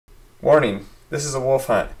Warning, this is a wolf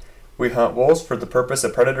hunt. We hunt wolves for the purpose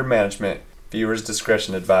of predator management. Viewers'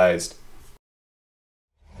 discretion advised.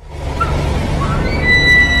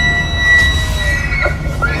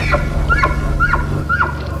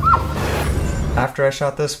 After I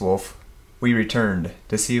shot this wolf, we returned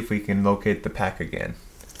to see if we can locate the pack again.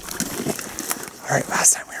 Alright,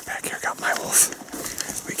 last time we were back here, got my wolf.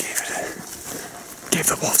 We gave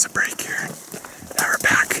the wolves a break here. Now we're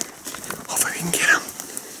back. Hopefully we can get him.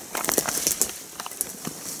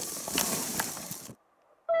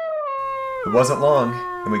 It wasn't long,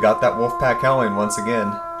 and we got that wolf pack howling once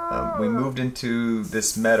again. We moved into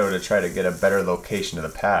this meadow to try to get a better location of the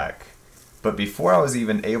pack. But before I was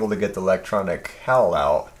even able to get the electronic howl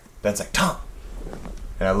out, Ben's like, "Tom!"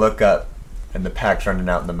 And I look up, and the pack's running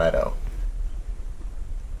out in the meadow.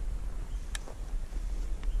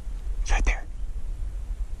 It's right there.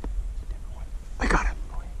 I got him.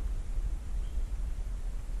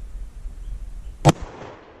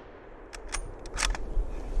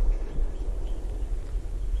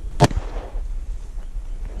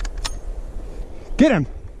 Get him!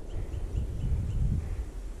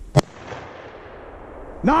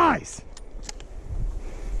 Nice!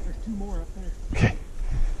 There's two more up there. Okay.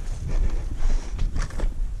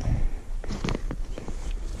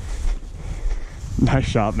 Nice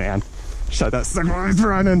shot, man. Shot that sucker while he's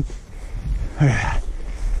running.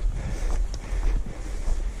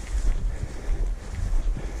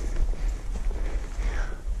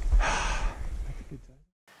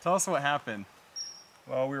 Tell us what happened.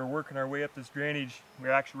 Well, we were working our way up this drainage. We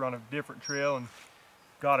were actually on a different trail and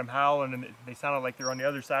got them howling, and they sounded like they're on the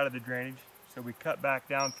other side of the drainage. So we cut back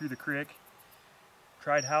down through the creek,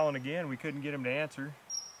 tried howling again. We couldn't get them to answer.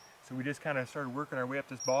 So we just kind of started working our way up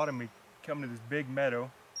this bottom. We come to this big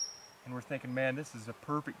meadow, and we're thinking, man, this is a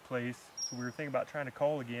perfect place. So we were thinking about trying to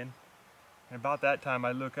call again. And about that time,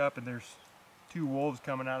 I look up, and there's two wolves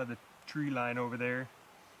coming out of the tree line over there.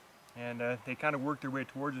 And they kind of worked their way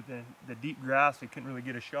towards it. The deep grass, they couldn't really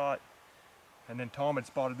get a shot. And then Tom had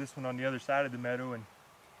spotted this one on the other side of the meadow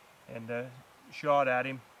and shot at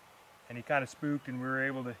him. And he kind of spooked, and we were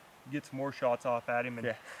able to get some more shots off at him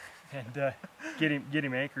and get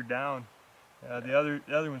him anchored down. The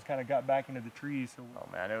other ones kind of got back into the trees. So. Oh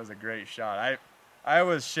man, it was a great shot. I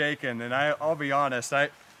was shaking, and I'll be honest. I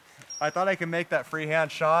thought I could make that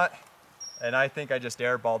freehand shot, and I think I just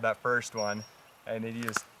airballed that first one, and he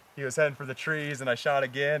was heading for the trees, and I shot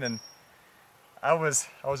again, and I was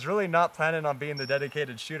really not planning on being the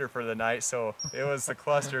dedicated shooter for the night, so it was a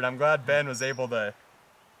cluster, and I'm glad Ben was able to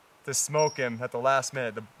smoke him at the last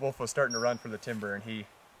minute. The wolf was starting to run for the timber, and he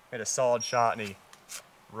made a solid shot, and he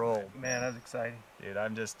rolled. Man, that was exciting. Dude,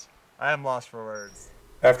 I am lost for words.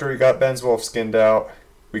 After we got Ben's wolf skinned out,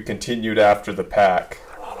 we continued after the pack.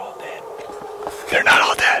 They're not all dead. They're not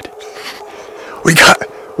all dead.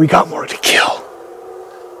 We got more to kill.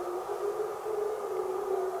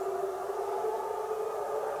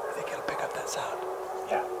 I think it'll pick up that sound.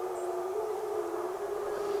 Yeah.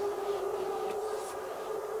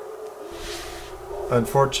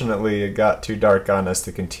 Unfortunately, it got too dark on us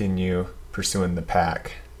to continue pursuing the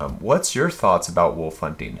pack. What's your thoughts about wolf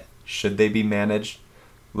hunting? Should they be managed?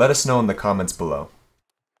 Let us know in the comments below.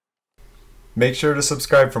 Make sure to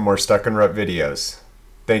subscribe for more Stuck N Rut videos.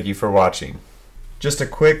 Thank you for watching. Just a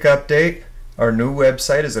quick update, our new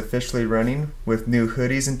website is officially running with new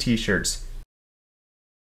hoodies and t-shirts.